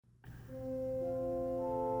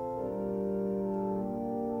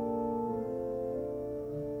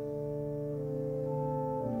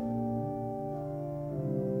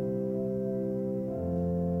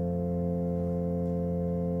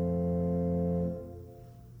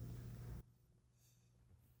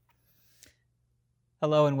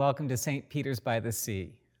Hello and welcome to St. Peter's by the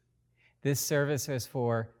Sea. This service is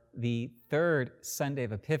for the third Sunday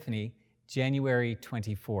of Epiphany, January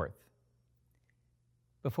 24th.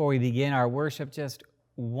 Before we begin our worship, just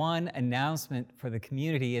one announcement for the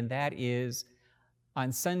community, and that is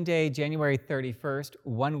on Sunday, January 31st,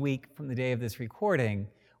 1 week from the day of this recording,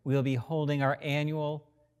 we'll be holding our annual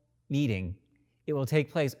meeting. It will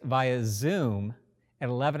take place via Zoom at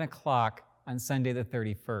 11 o'clock on Sunday the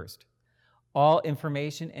 31st. All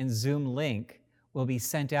information and Zoom link will be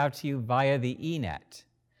sent out to you via the eNet.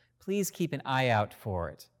 Please keep an eye out for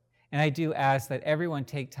it. And I do ask that everyone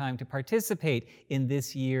take time to participate in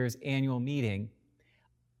this year's annual meeting.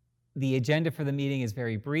 The agenda for the meeting is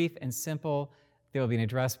very brief and simple. There will be an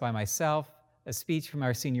address by myself, a speech from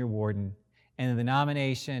our senior warden, and the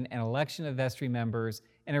nomination and election of vestry members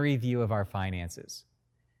and a review of our finances.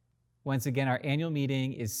 Once again, our annual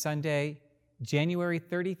meeting is Sunday, January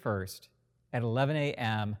 31st, at 11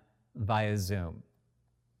 a.m. via Zoom.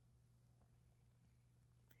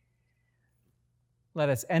 Let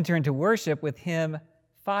us enter into worship with hymn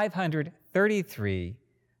 533,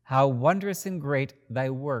 How Wondrous and Great Thy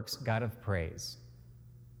Works, God of Praise.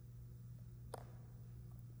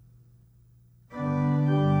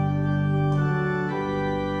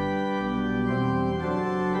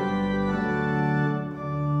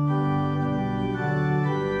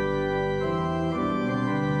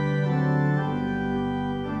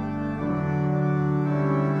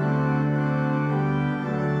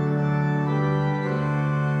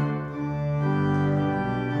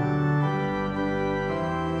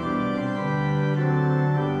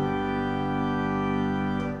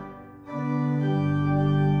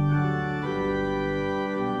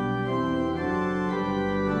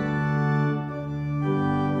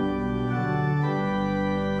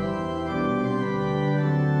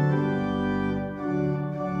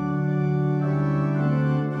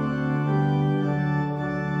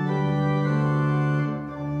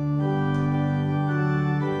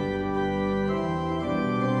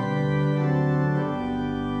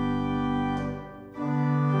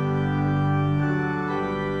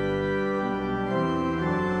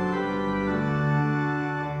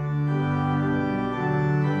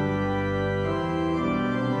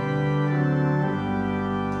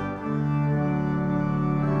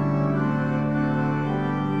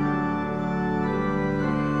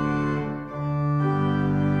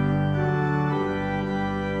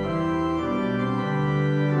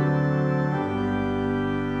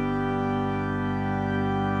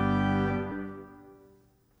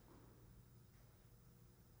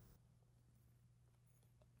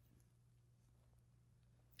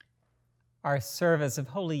 Our service of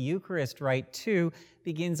Holy Eucharist Rite 2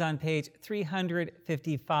 begins on page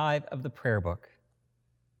 355 of the prayer book.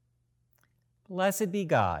 Blessed be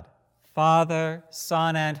God, Father,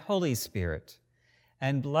 Son, and Holy Spirit,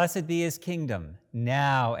 and blessed be his kingdom,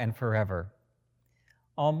 now and forever.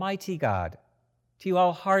 Almighty God, to you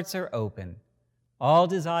all hearts are open, all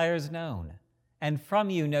desires known, and from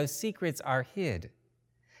you no secrets are hid.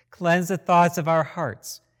 Cleanse the thoughts of our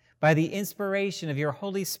hearts by the inspiration of your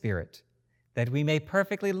Holy Spirit, that we may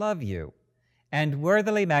perfectly love you and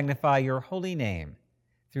worthily magnify your holy name,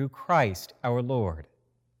 through Christ our Lord.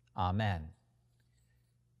 Amen.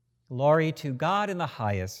 Glory to God in the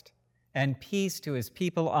highest, and peace to his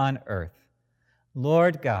people on earth.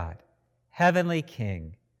 Lord God, heavenly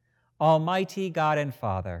King, almighty God and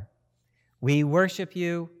Father, we worship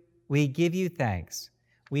you, we give you thanks,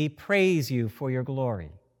 we praise you for your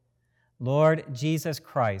glory. Lord Jesus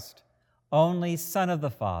Christ, only Son of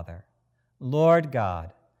the Father, Lord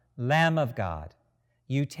God, Lamb of God,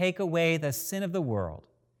 you take away the sin of the world.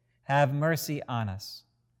 Have mercy on us.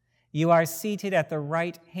 You are seated at the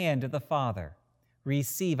right hand of the Father.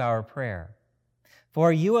 Receive our prayer.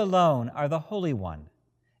 For you alone are the Holy One.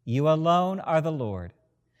 You alone are the Lord.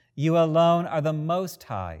 You alone are the Most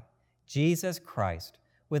High, Jesus Christ,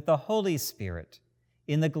 with the Holy Spirit,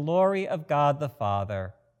 in the glory of God the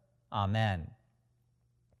Father. Amen.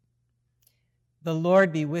 The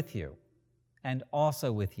Lord be with you, and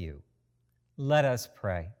also with you. Let us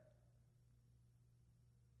pray.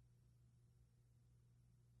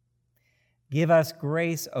 Give us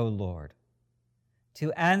grace, O Lord,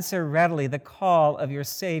 to answer readily the call of your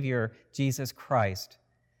Savior, Jesus Christ,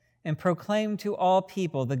 and proclaim to all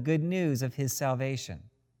people the good news of his salvation,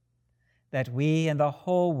 that we and the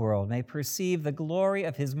whole world may perceive the glory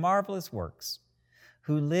of his marvelous works,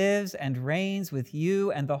 who lives and reigns with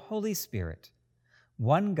you and the Holy Spirit,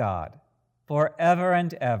 one God, forever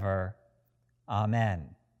and ever. Amen.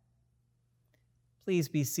 Please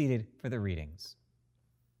be seated for the readings.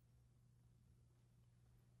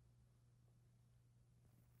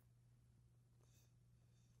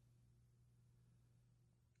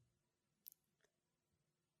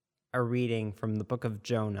 A reading from the book of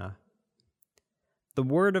Jonah. The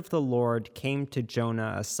word of the Lord came to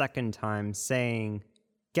Jonah a second time, saying,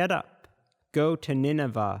 "Get up, go to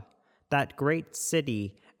Nineveh, that great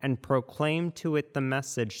city, and proclaim to it the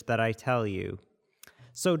message that I tell you."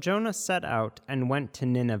 So Jonah set out and went to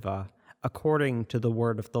Nineveh, according to the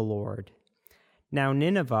word of the Lord. Now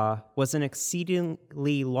Nineveh was an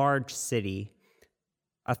exceedingly large city,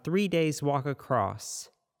 a 3 days' walk across.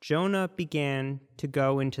 Jonah began to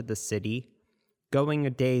go into the city, going a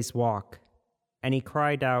day's walk, and he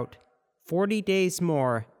cried out, 40 days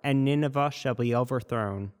more, and Nineveh shall be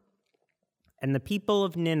overthrown." And the people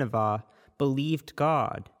of Nineveh believed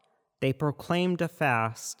God. They proclaimed a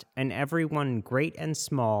fast, and everyone, great and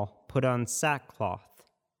small, put on sackcloth.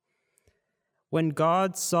 When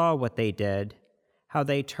God saw what they did, how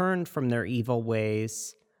they turned from their evil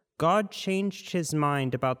ways, God changed his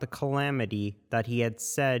mind about the calamity that he had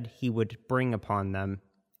said he would bring upon them,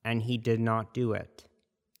 and he did not do it.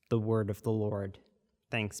 The word of the Lord.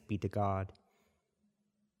 Thanks be to God.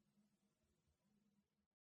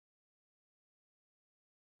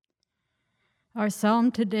 Our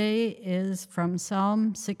psalm today is from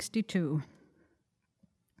Psalm 62.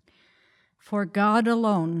 For God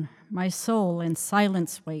alone, my soul in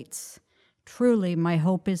silence waits. Truly, my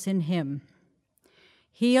hope is in him.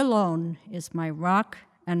 He alone is my rock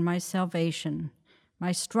and my salvation,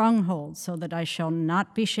 my stronghold, so that I shall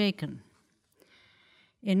not be shaken.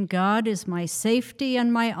 In God is my safety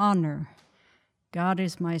and my honor. God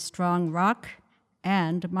is my strong rock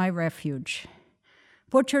and my refuge.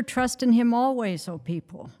 Put your trust in him always, O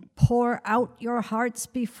people. Pour out your hearts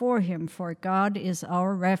before him, for God is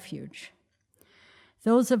our refuge.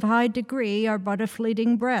 Those of high degree are but a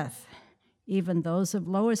fleeting breath. Even those of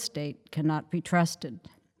low estate cannot be trusted.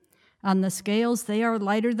 On the scales they are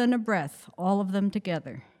lighter than a breath, all of them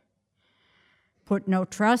together. Put no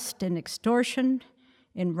trust in extortion.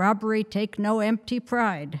 In robbery take no empty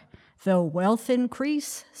pride. Though wealth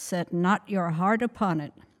increase, set not your heart upon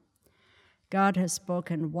it. God has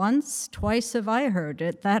spoken once, twice have I heard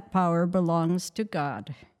it. That power belongs to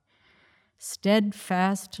God.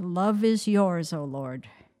 Steadfast love is yours, O Lord,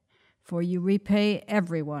 for you repay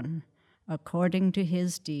everyone according to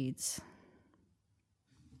his deeds.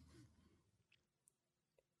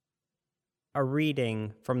 A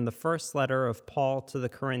reading from the first letter of Paul to the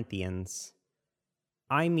Corinthians.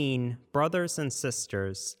 I mean, brothers and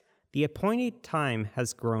sisters, the appointed time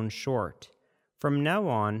has grown short. From now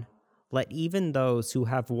on, let even those who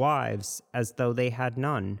have wives as though they had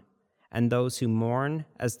none, and those who mourn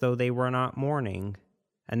as though they were not mourning,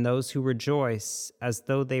 and those who rejoice as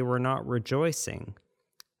though they were not rejoicing,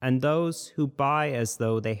 and those who buy as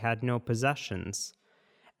though they had no possessions,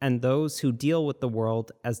 and those who deal with the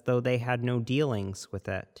world as though they had no dealings with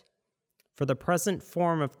it. For the present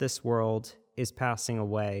form of this world is passing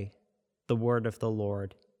away. The word of the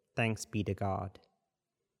Lord. Thanks be to God.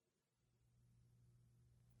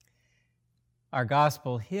 Our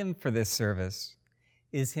gospel hymn for this service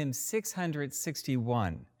is hymn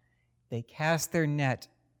 661, They Cast Their Net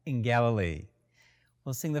in Galilee.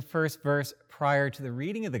 We'll sing the first verse prior to the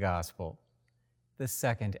reading of the gospel, the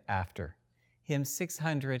second after. Hymn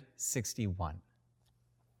 661.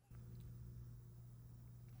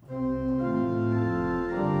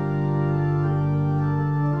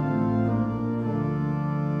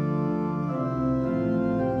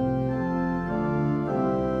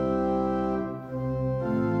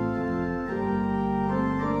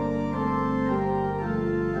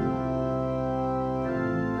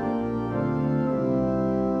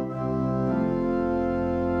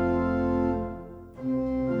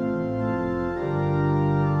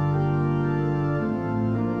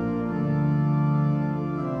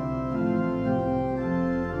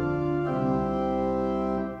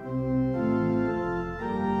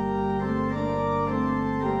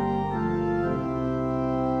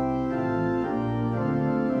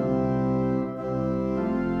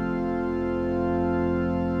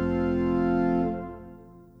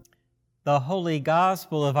 The Holy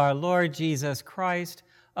Gospel of our Lord Jesus Christ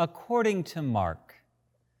according to Mark.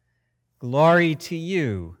 Glory to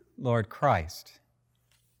you, Lord Christ.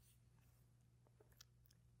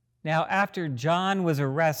 Now, after John was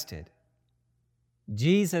arrested,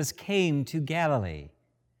 Jesus came to Galilee,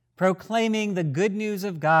 proclaiming the good news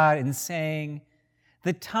of God and saying,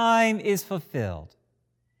 "The time is fulfilled,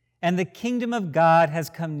 and the kingdom of God has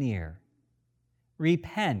come near.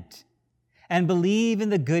 Repent and believe in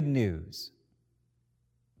the good news."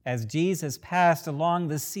 As Jesus passed along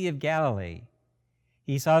the Sea of Galilee,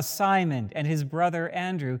 he saw Simon and his brother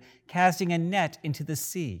Andrew casting a net into the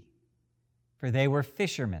sea, for they were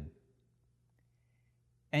fishermen.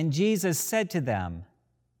 And Jesus said to them,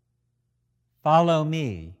 "Follow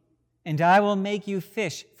me, and I will make you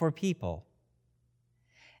fish for people."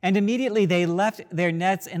 And immediately they left their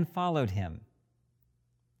nets and followed him.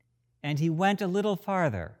 And he went a little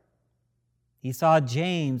farther. He saw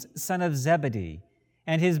James, son of Zebedee,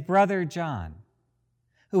 and his brother John,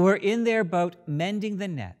 who were in their boat mending the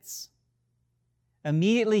nets.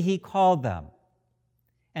 Immediately he called them,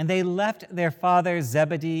 and they left their father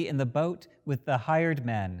Zebedee in the boat with the hired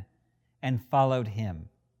men and followed him.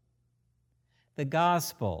 The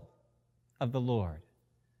Gospel of the Lord.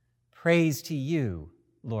 Praise to you,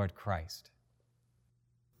 Lord Christ.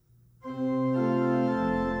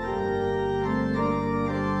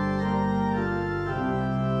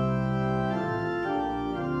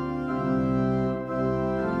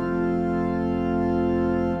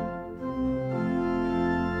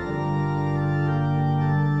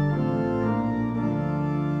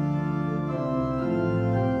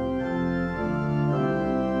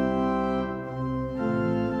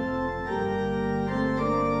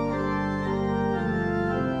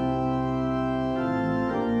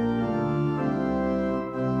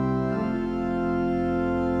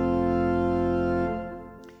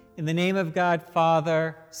 In the name of God,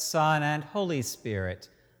 Father, Son, and Holy Spirit.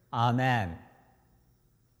 Amen.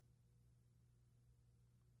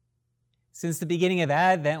 Since the beginning of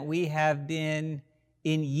Advent, we have been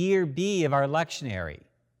in Year B of our lectionary.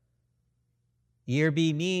 Year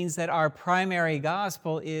B means that our primary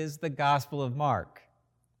gospel is the Gospel of Mark.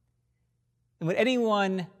 And what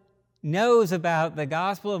anyone knows about the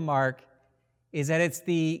Gospel of Mark is that it's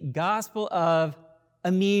the gospel of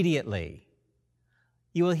immediately.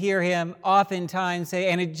 You will hear him oftentimes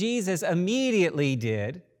say, "And Jesus immediately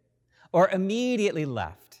did," or "immediately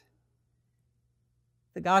left."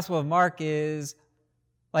 The Gospel of Mark is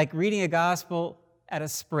like reading a gospel at a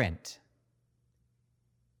sprint.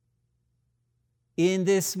 In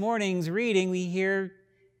this morning's reading, we hear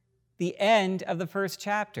the end of the first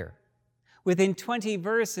chapter. Within 20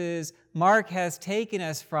 verses, Mark has taken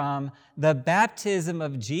us from the baptism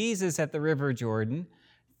of Jesus at the River Jordan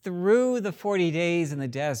through the 40 days in the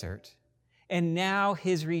desert, and now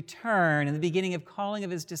his return and the beginning of calling of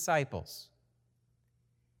his disciples.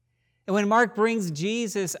 And when Mark brings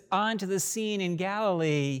Jesus onto the scene in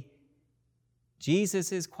Galilee,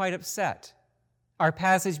 Jesus is quite upset. Our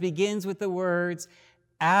passage begins with the words,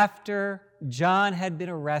 "After John had been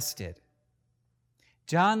arrested."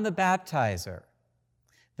 John the Baptizer,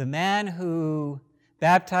 the man who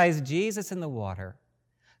baptized Jesus in the water,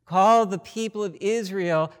 called the people of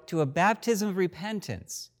Israel to a baptism of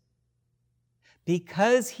repentance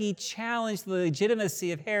because he challenged the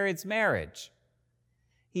legitimacy of Herod's marriage.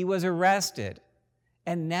 He was arrested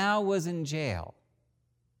and now was in jail.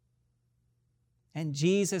 And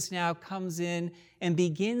Jesus now comes in and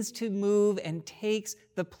begins to move and takes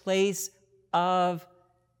the place of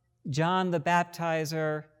John the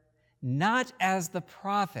Baptizer, not as the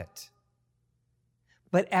prophet,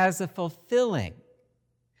 but as the fulfilling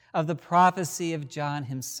of the prophecy of John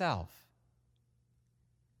himself.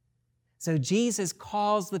 So Jesus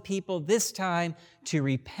calls the people this time to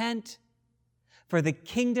repent, for the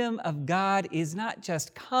kingdom of God is not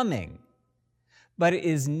just coming, but it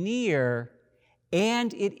is near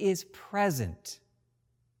and it is present.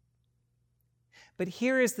 But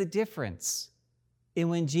here is the difference in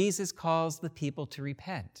when Jesus calls the people to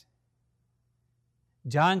repent.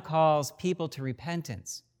 John calls people to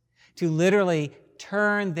repentance, to literally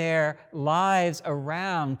turn their lives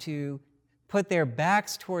around, to put their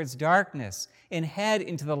backs towards darkness and head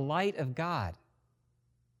into the light of God.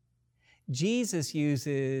 Jesus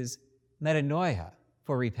uses metanoia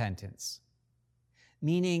for repentance,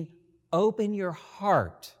 meaning open your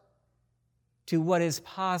heart to what is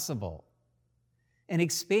possible and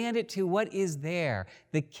expand it to what is there,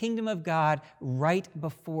 the kingdom of God right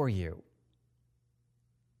before you.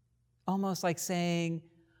 Almost like saying,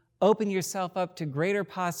 open yourself up to greater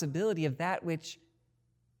possibility of that which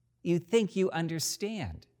you think you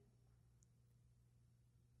understand.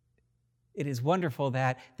 It is wonderful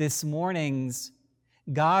that this morning's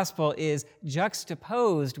gospel is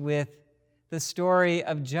juxtaposed with the story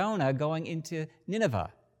of Jonah going into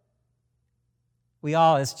Nineveh. We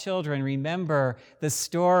all, as children, remember the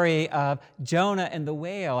story of Jonah and the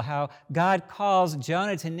whale, how God calls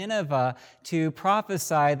Jonah to Nineveh to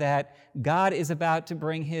prophesy that God is about to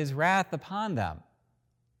bring his wrath upon them.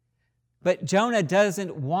 But Jonah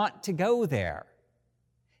doesn't want to go there.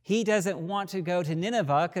 He doesn't want to go to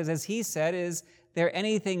Nineveh because, as he said, is there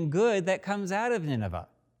anything good that comes out of Nineveh?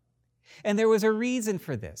 And there was a reason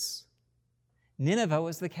for this. Nineveh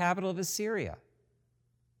was the capital of Assyria.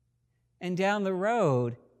 And down the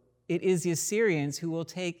road, it is the Assyrians who will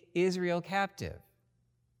take Israel captive.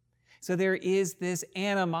 So there is this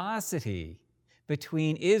animosity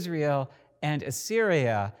between Israel and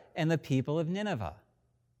Assyria and the people of Nineveh.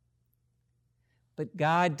 But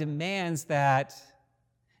God demands that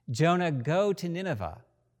Jonah go to Nineveh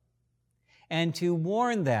and to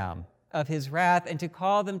warn them of his wrath and to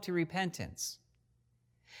call them to repentance.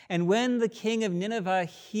 And when the king of Nineveh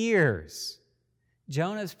hears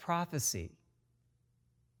Jonah's prophecy,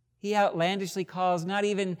 he outlandishly calls not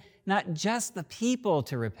just the people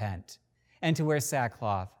to repent and to wear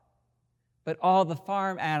sackcloth, but all the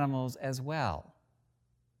farm animals as well.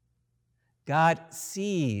 God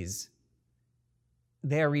sees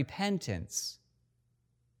their repentance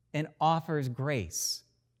and offers grace.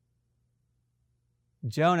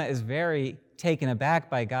 Jonah is very taken aback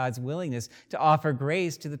by God's willingness to offer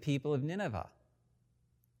grace to the people of Nineveh.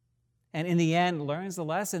 And in the end, learns the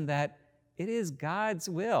lesson that it is God's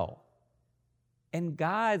will and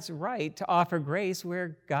God's right to offer grace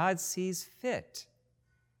where God sees fit.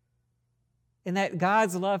 And that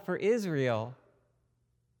God's love for Israel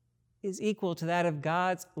is equal to that of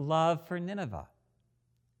God's love for Nineveh.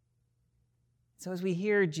 So as we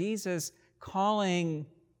hear Jesus calling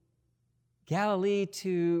Galilee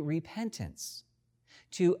to repentance,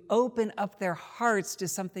 to open up their hearts to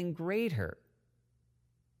something greater,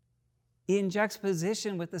 in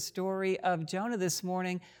juxtaposition with the story of Jonah this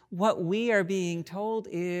morning, what we are being told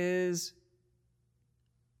is,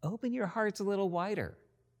 open your hearts a little wider.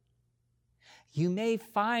 You may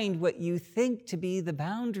find what you think to be the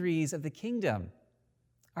boundaries of the kingdom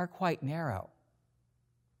are quite narrow,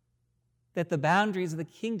 that the boundaries of the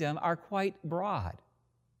kingdom are quite broad,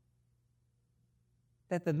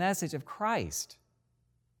 that the message of Christ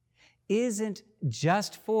isn't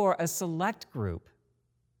just for a select group,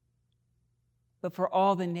 but for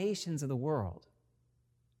all the nations of the world.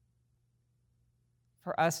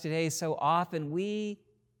 For us today, so often we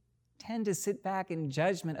tend to sit back in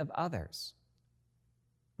judgment of others.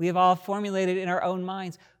 We have all formulated in our own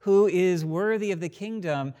minds who is worthy of the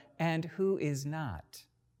kingdom and who is not.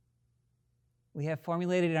 We have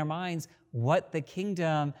formulated in our minds what the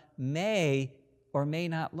kingdom may or may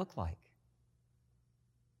not look like.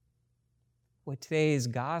 What today's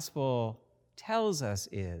gospel tells us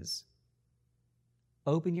is,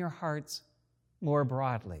 open your hearts more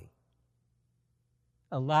broadly.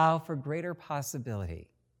 Allow for greater possibility.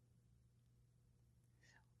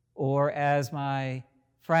 Or as my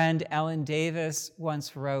friend Ellen Davis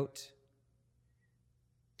once wrote,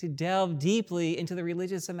 to delve deeply into the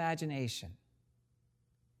religious imagination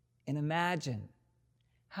and imagine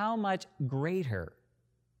how much greater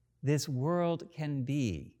this world can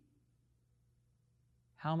be,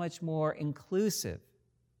 how much more inclusive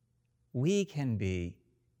we can be,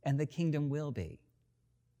 and the kingdom will be.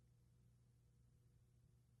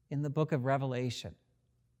 In the book of Revelation,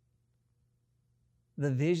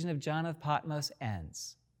 the vision of John of Patmos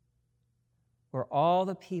ends, where all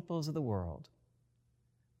the peoples of the world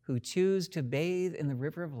who choose to bathe in the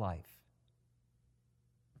river of life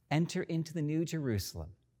enter into the New Jerusalem,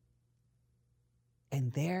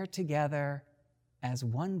 and there together as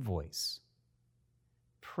one voice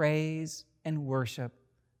praise and worship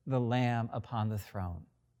the Lamb upon the throne.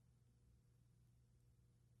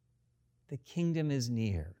 The kingdom is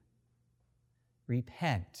near.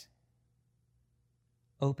 Repent.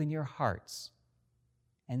 Open your hearts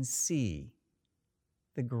and see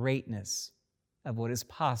the greatness of what is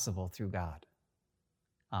possible through God.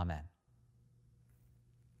 Amen.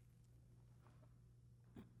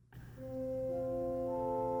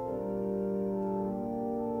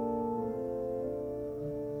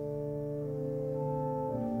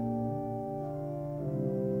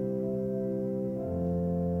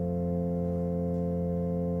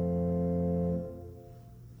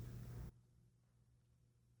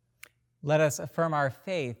 Let us affirm our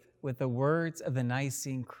faith with the words of the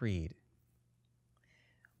Nicene Creed.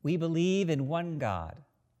 We believe in one God,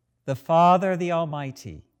 the Father, the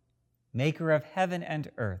Almighty, maker of heaven and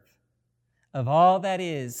earth, of all that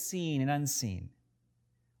is seen and unseen.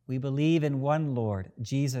 We believe in one Lord,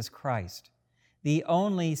 Jesus Christ, the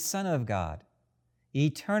only Son of God,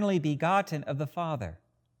 eternally begotten of the Father,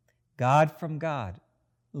 God from God,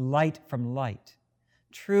 light from light,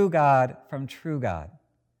 true God from true God,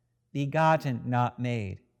 begotten, not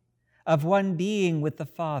made, of one being with the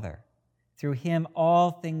Father. Through him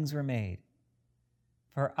all things were made.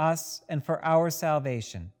 For us and for our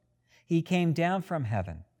salvation, he came down from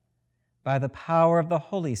heaven. By the power of the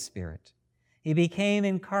Holy Spirit, he became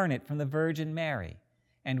incarnate from the Virgin Mary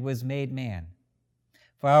and was made man.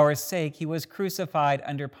 For our sake he was crucified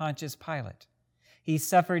under Pontius Pilate. He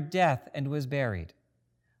suffered death and was buried.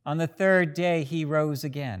 On the third day he rose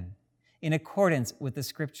again, in accordance with the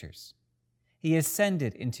Scriptures. He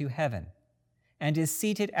ascended into heaven and is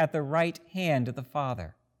seated at the right hand of the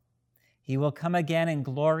Father. He will come again in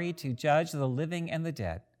glory to judge the living and the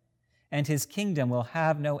dead, and his kingdom will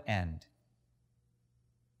have no end.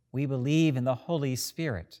 We believe in the Holy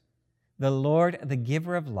Spirit, the Lord, the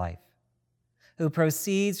giver of life, who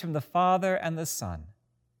proceeds from the Father and the Son.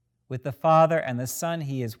 With the Father and the Son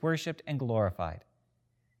he is worshiped and glorified.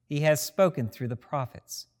 He has spoken through the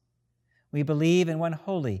prophets. We believe in one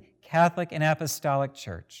holy, Catholic, and Apostolic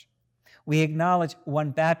Church. We acknowledge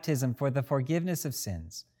one baptism for the forgiveness of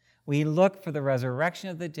sins. We look for the resurrection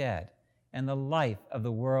of the dead and the life of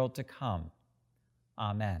the world to come.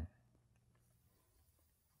 Amen.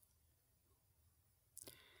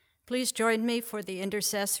 Please join me for the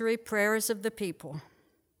intercessory prayers of the people.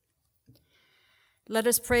 Let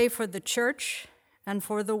us pray for the Church and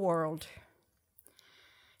for the world.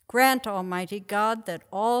 Grant, Almighty God, that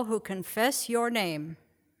all who confess your name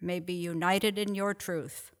may be united in your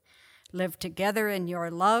truth, live together in your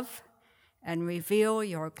love, and reveal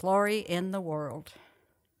your glory in the world.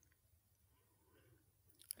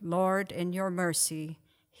 Lord, in your mercy,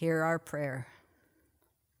 hear our prayer.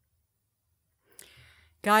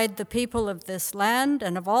 Guide the people of this land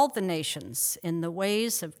and of all the nations in the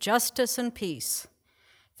ways of justice and peace,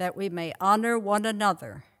 that we may honor one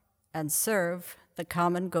another and serve the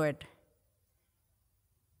common good.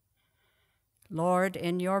 Lord,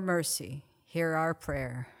 in your mercy, hear our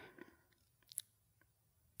prayer.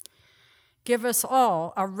 Give us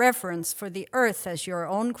all a reverence for the earth as your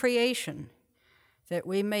own creation, that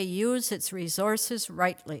we may use its resources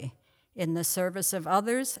rightly in the service of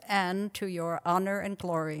others and to your honor and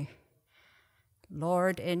glory.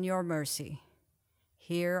 Lord, in your mercy,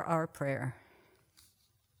 hear our prayer.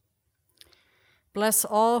 Bless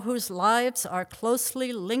all whose lives are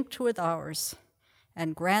closely linked with ours,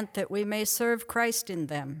 and grant that we may serve Christ in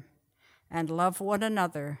them and love one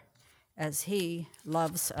another as he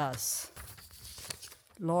loves us.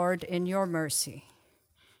 Lord, in your mercy,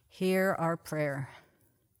 hear our prayer.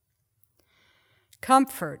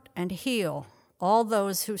 Comfort and heal all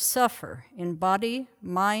those who suffer in body,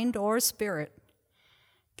 mind, or spirit.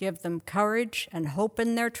 Give them courage and hope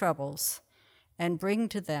in their troubles, and bring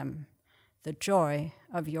to them the joy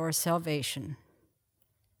of your salvation.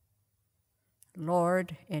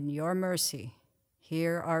 Lord, in your mercy,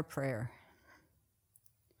 hear our prayer.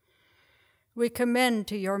 We commend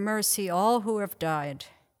to your mercy all who have died,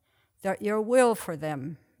 that your will for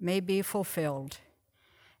them may be fulfilled.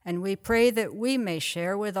 And we pray that we may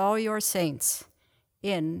share with all your saints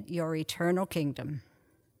in your eternal kingdom.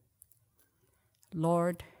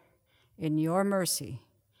 Lord, in your mercy,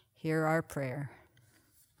 hear our prayer.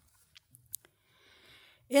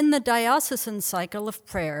 In the diocesan cycle of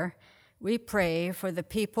prayer, we pray for the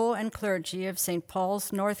people and clergy of St.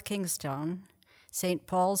 Paul's North Kingstown, St.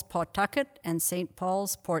 Paul's Pawtucket, and St.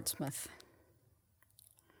 Paul's Portsmouth.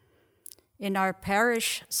 In our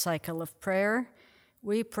parish cycle of prayer,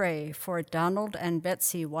 we pray for Donald and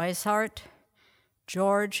Betsy Weishart,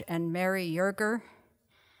 George and Mary Yerger,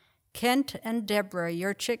 Kent and Deborah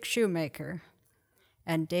Yurchik Shoemaker,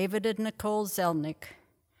 and David and Nicole Zelnick,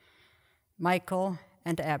 Michael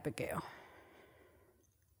and Abigail.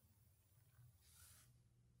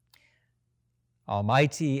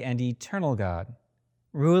 Almighty and eternal God,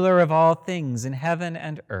 ruler of all things in heaven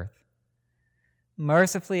and earth,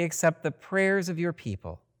 mercifully accept the prayers of your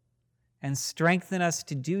people and strengthen us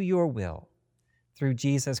to do your will through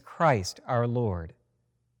Jesus Christ our Lord.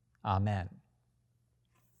 Amen.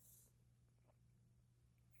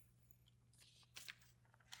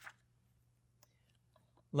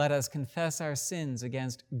 Let us confess our sins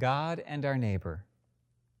against God and our neighbor.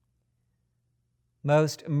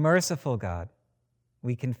 Most merciful God,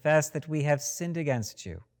 we confess that we have sinned against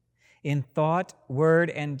you in thought, word,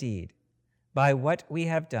 and deed, by what we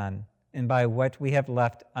have done and by what we have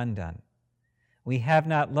left undone. We have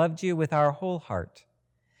not loved you with our whole heart.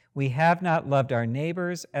 We have not loved our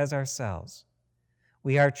neighbors as ourselves.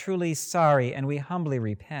 We are truly sorry and we humbly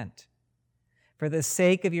repent. For the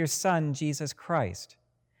sake of your Son, Jesus Christ,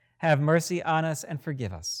 have mercy on us and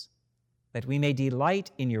forgive us, that we may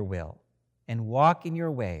delight in your will and walk in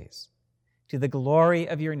your ways, to the glory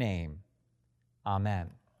of your name. Amen.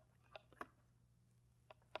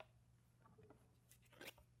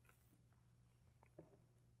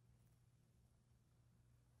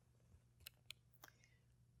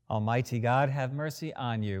 Almighty God, have mercy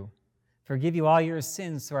on you, forgive you all your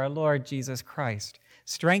sins through our Lord Jesus Christ,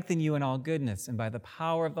 strengthen you in all goodness, and by the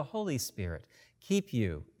power of the Holy Spirit, keep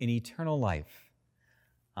you in eternal life.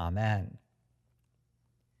 Amen.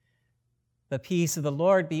 The peace of the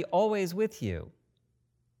Lord be always with you,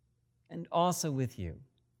 and also with you.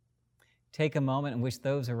 Take a moment and wish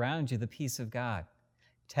those around you the peace of God.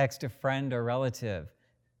 Text a friend or relative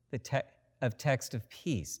the text of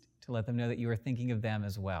peace to let them know that you are thinking of them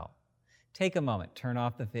as well. Take a moment, turn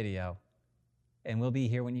off the video, and we'll be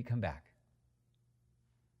here when you come back.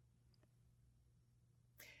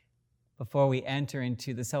 Before we enter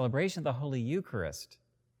into the celebration of the Holy Eucharist,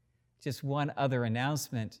 just one other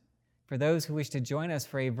announcement for those who wish to join us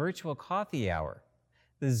for a virtual coffee hour.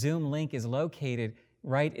 The Zoom link is located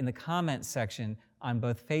right in the comments section on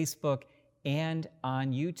both Facebook and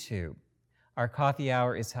on YouTube. Our coffee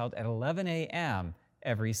hour is held at 11 a.m.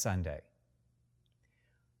 every Sunday.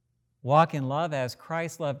 Walk in love as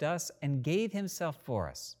Christ loved us and gave himself for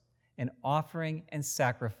us, an offering and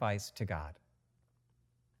sacrifice to God.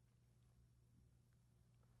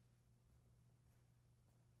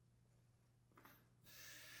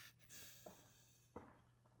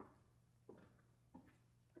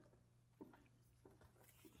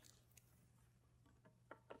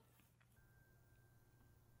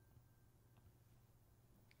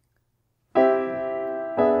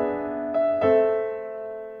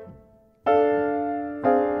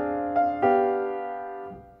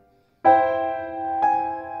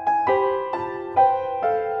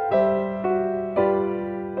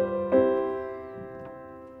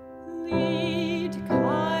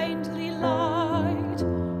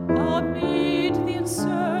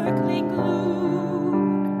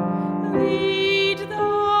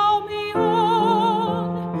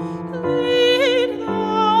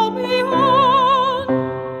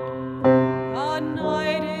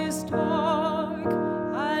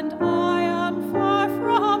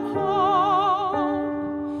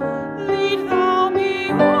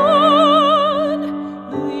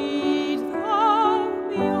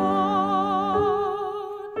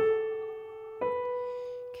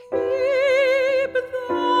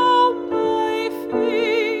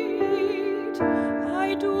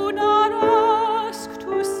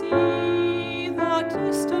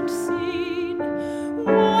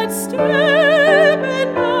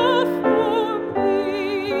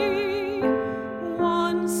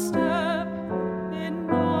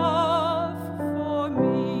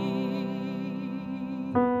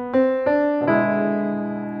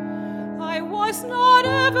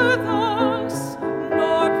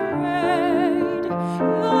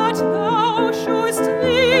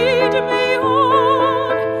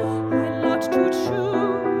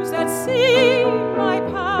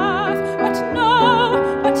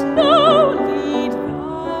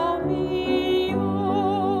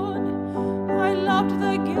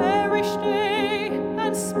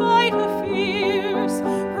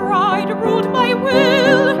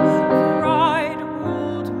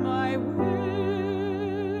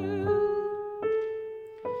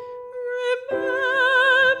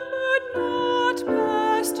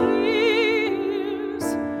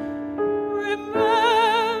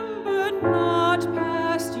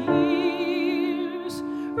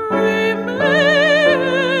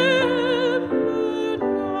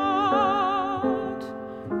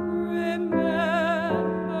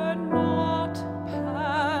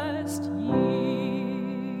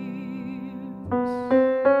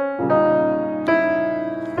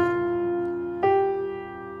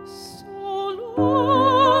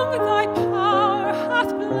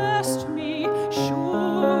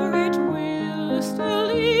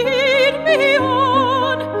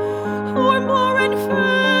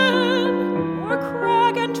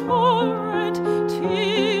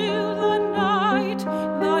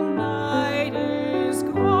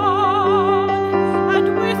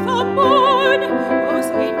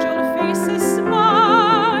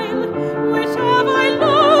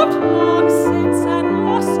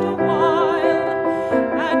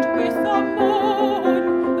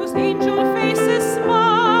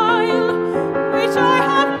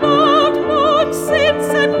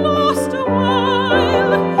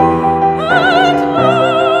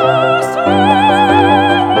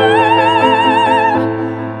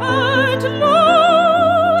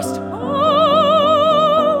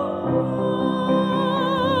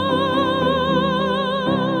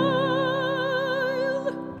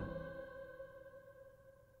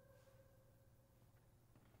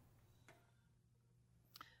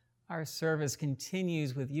 Our service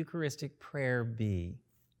continues with Eucharistic Prayer B.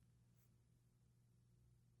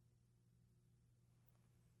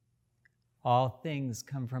 All things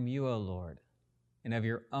come from you, O Lord. and of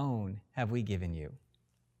your own have we given you.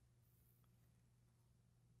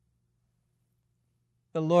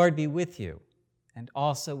 The Lord be with you, and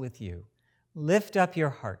also with you. Lift up your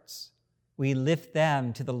hearts. We lift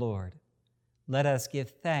them to the Lord. Let us give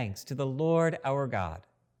thanks to the Lord our God.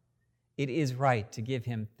 It is right to give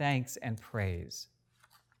him thanks and praise.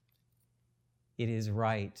 It is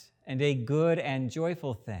right and a good and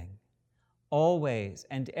joyful thing, always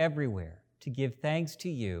and everywhere, to give thanks to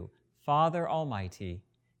you, Father Almighty,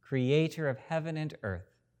 creator of heaven and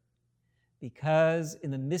earth, because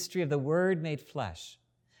in the mystery of the Word made flesh,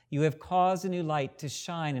 you have caused a new light to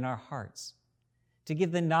shine in our hearts, to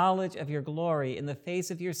give the knowledge of your glory in the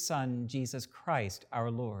face of your Son, Jesus Christ,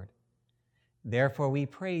 our Lord. Therefore we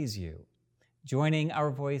praise you, joining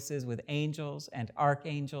our voices with angels and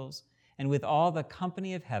archangels and with all the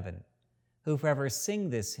company of heaven, who forever sing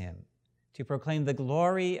this hymn to proclaim the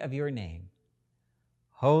glory of your name.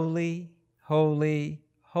 Holy, holy,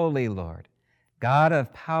 holy Lord, God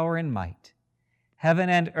of power and might, heaven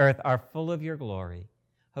and earth are full of your glory.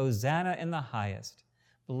 Hosanna in the highest.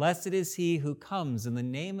 Blessed is he who comes in the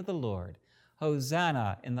name of the Lord.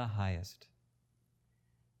 Hosanna in the highest.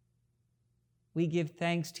 We give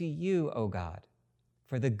thanks to you, O God,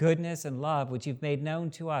 for the goodness and love which you've made known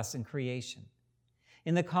to us in creation,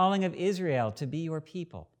 in the calling of Israel to be your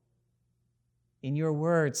people, in your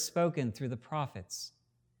words spoken through the prophets,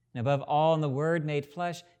 and above all in the Word made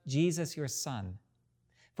flesh, Jesus your Son.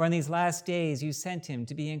 For in these last days you sent him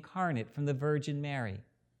to be incarnate from the Virgin Mary,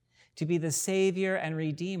 to be the Savior and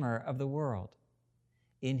Redeemer of the world.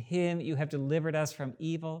 In him you have delivered us from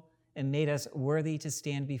evil and made us worthy to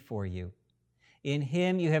stand before you. In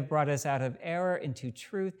him you have brought us out of error into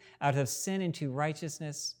truth, out of sin into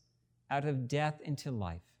righteousness, out of death into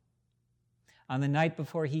life. On the night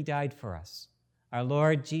before he died for us, our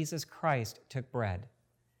Lord Jesus Christ took bread,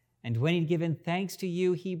 and when he'd given thanks to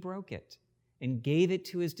you, he broke it and gave it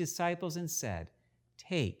to his disciples and said,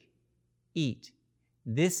 "Take, eat.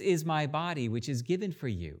 This is my body, which is given for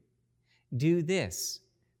you. Do this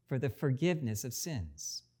for the forgiveness of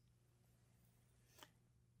sins.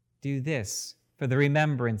 Do this for the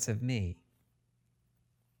remembrance of me."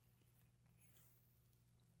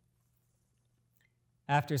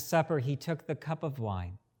 After supper, he took the cup of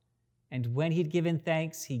wine, and when he'd given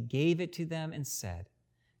thanks, he gave it to them and said,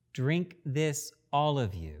 "Drink this, all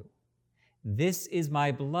of you. This is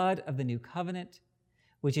my blood of the new covenant,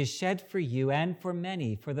 which is shed for you and for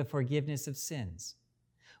many for the forgiveness of sins.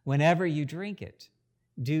 Whenever you drink it,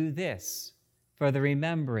 do this for the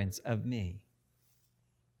remembrance of me."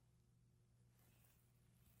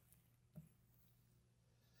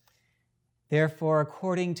 Therefore,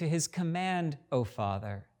 according to his command, O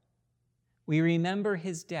Father, we remember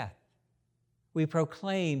his death. We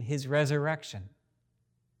proclaim his resurrection.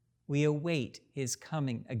 We await his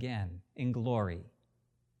coming again in glory.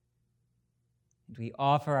 And we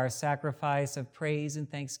offer our sacrifice of praise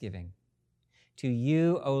and thanksgiving to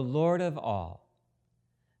you, O Lord of all,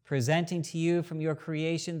 presenting to you from your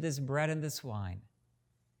creation this bread and this wine.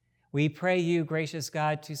 We pray you, gracious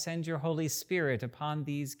God, to send your Holy Spirit upon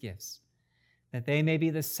these gifts, that they may be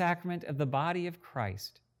the sacrament of the body of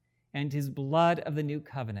Christ and his blood of the new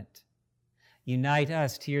covenant. Unite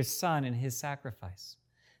us to your Son and his sacrifice,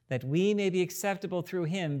 that we may be acceptable through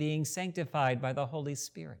him, being sanctified by the Holy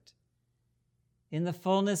Spirit. In the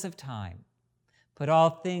fullness of time, put all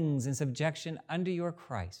things in subjection under your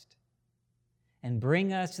Christ, and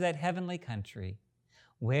bring us to that heavenly country,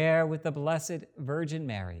 where with the Blessed Virgin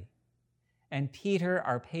Mary and Peter,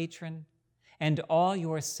 our patron, and all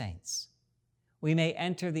your saints, we may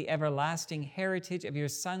enter the everlasting heritage of your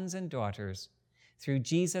sons and daughters through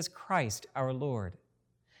Jesus Christ our Lord,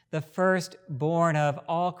 the firstborn of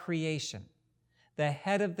all creation, the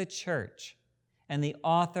head of the church, and the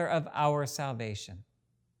author of our salvation.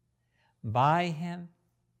 By him,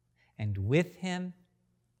 and with him,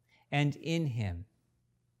 and in him,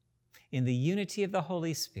 in the unity of the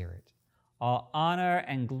Holy Spirit, all honor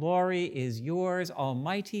and glory is yours,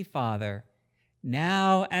 Almighty Father,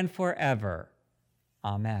 now and forever.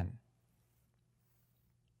 Amen.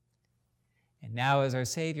 And now, as our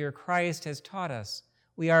Savior Christ has taught us,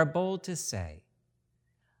 we are bold to say,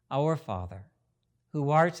 "Our Father, who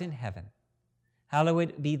art in heaven,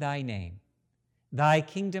 hallowed be thy name. Thy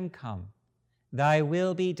kingdom come, thy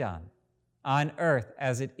will be done, on earth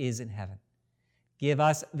as it is in heaven. Give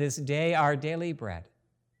us this day our daily bread,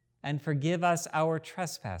 and forgive us our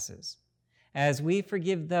trespasses, as we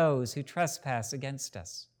forgive those who trespass against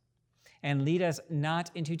us. And lead us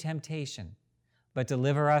not into temptation, but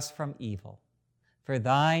deliver us from evil. For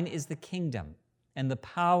thine is the kingdom, and the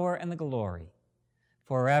power, and the glory,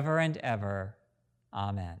 forever and ever.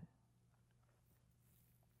 Amen.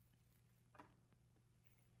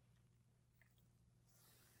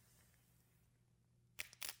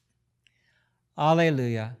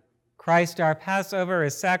 Alleluia. Christ our Passover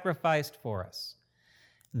is sacrificed for us.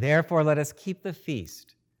 Therefore, let us keep the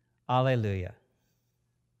feast. Alleluia.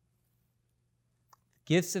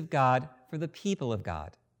 Gifts of God for the people of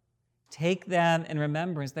God. Take them in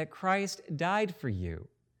remembrance that Christ died for you,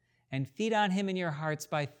 and feed on him in your hearts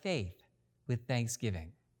by faith with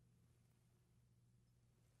thanksgiving.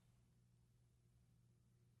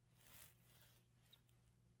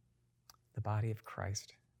 The body of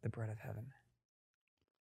Christ, the bread of heaven.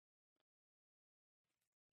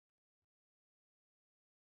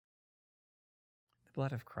 The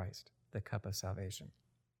blood of Christ, the cup of salvation.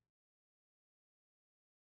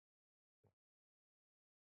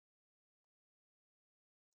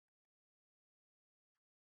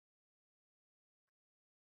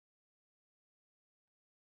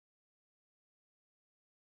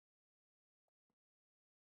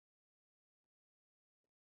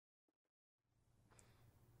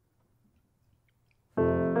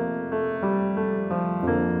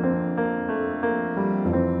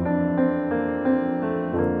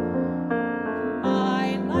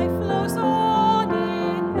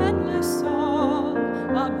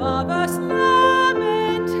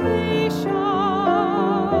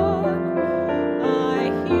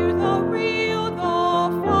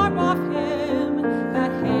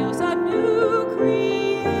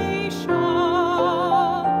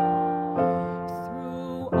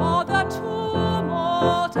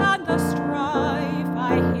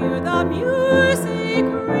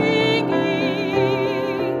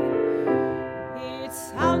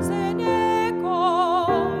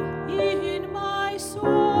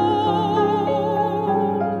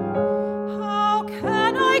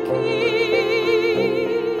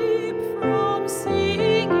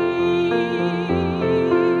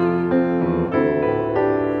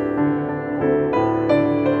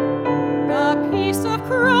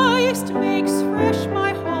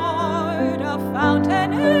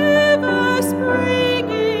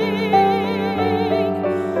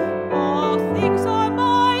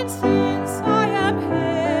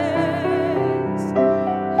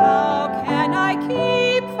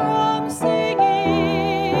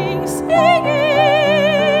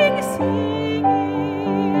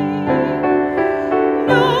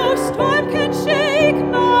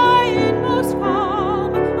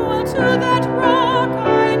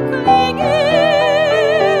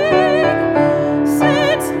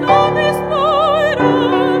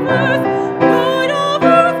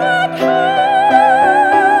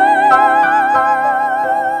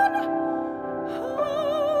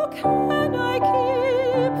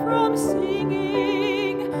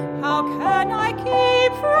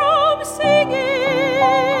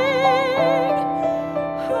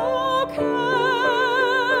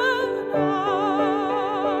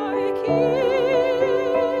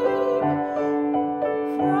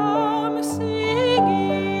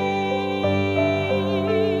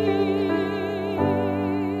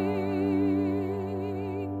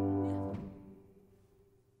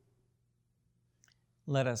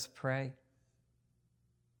 Let us pray.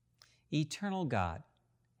 Eternal God,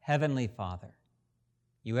 Heavenly Father,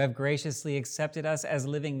 you have graciously accepted us as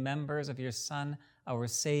living members of your Son, our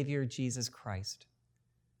Savior, Jesus Christ,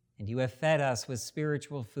 and you have fed us with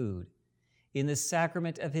spiritual food in the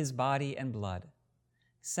sacrament of his body and blood.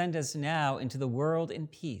 Send us now into the world in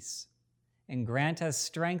peace, and grant us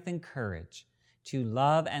strength and courage to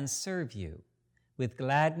love and serve you with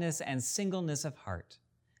gladness and singleness of heart,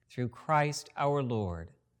 through Christ our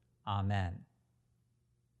Lord. Amen.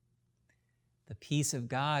 The peace of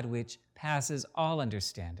God, which passes all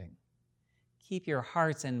understanding, keep your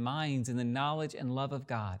hearts and minds in the knowledge and love of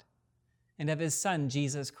God and of his Son,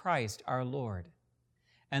 Jesus Christ, our Lord.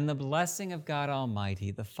 And the blessing of God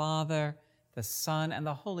Almighty, the Father, the Son, and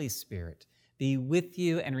the Holy Spirit be with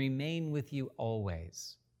you and remain with you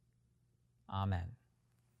always. Amen.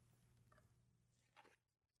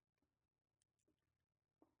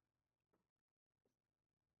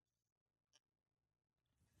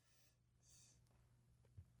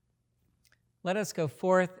 Let us go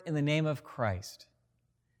forth in the name of Christ.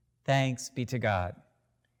 Thanks be to God.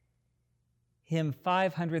 Hymn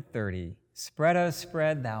 530, Spread, O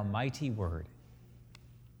spread, thou mighty word.